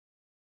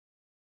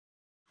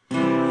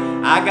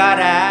I got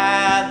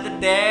out the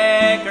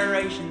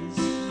decorations.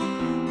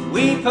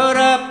 We put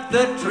up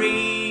the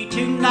tree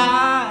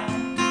tonight.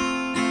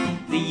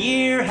 The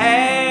year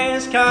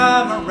has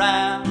come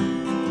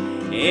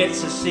around.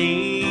 It's a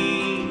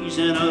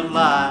season of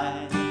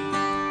light.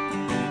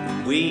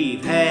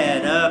 We've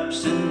had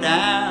ups and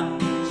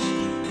downs.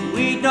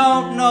 We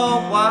don't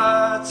know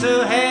what's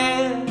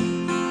ahead,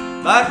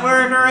 but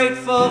we're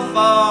grateful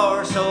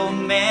for so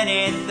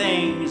many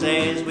things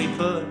as we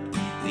put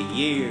the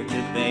year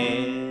to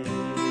bed.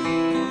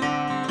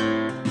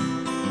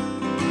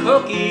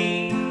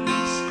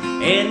 Cookies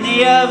in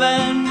the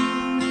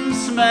oven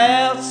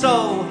smell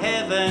so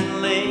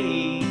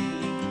heavenly.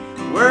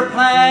 We're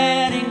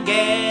planning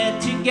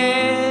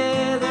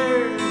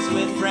get-togethers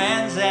with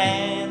friends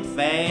and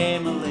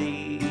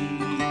family.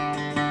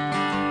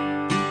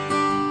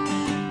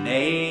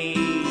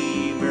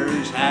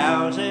 Neighbors'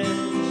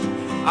 houses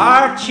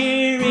are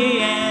cheery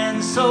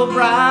and so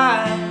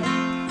bright.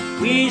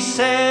 We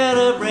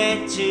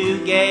celebrate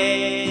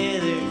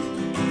together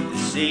the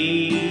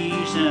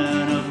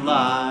season of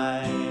light.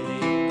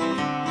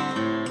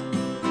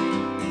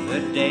 The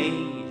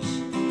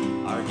days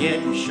are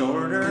getting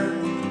shorter,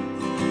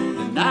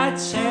 the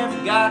nights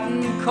have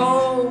gotten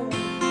cold.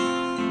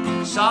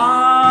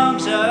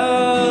 Songs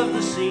of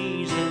the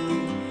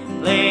season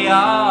play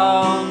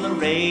on the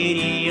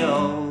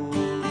radio.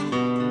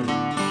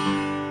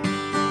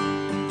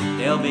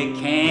 There'll be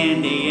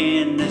candy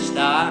in the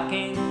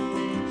stockings,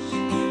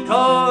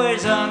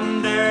 toys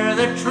under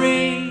the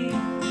tree,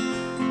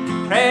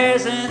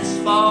 presents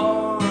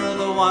for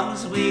the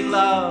ones we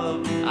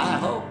love. I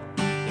hope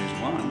there's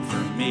one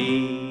for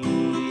me.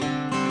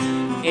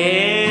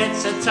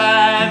 It's a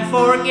time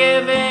for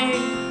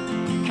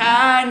giving,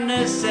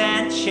 kindness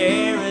and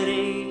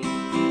charity,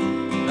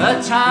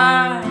 a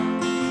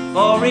time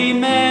for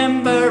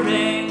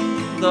remembering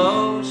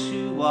those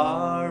who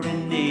are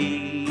in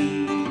need.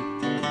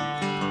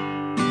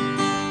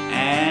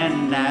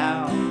 And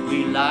now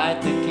we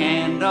light the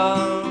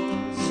candles,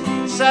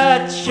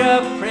 such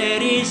a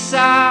pretty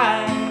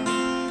sight.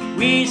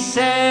 We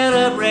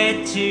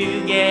celebrate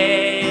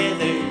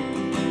together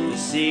the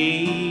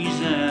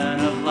season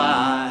of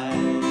light.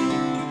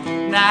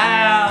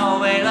 Now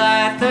we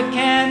light the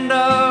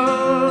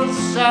candles,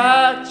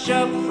 such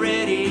a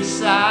pretty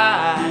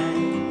sight.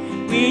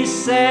 We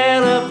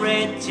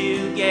celebrate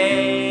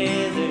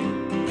together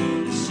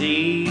the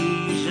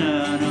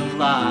season of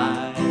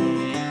light.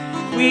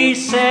 We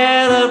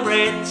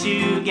celebrate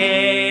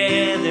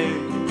together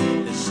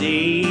the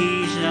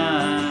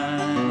season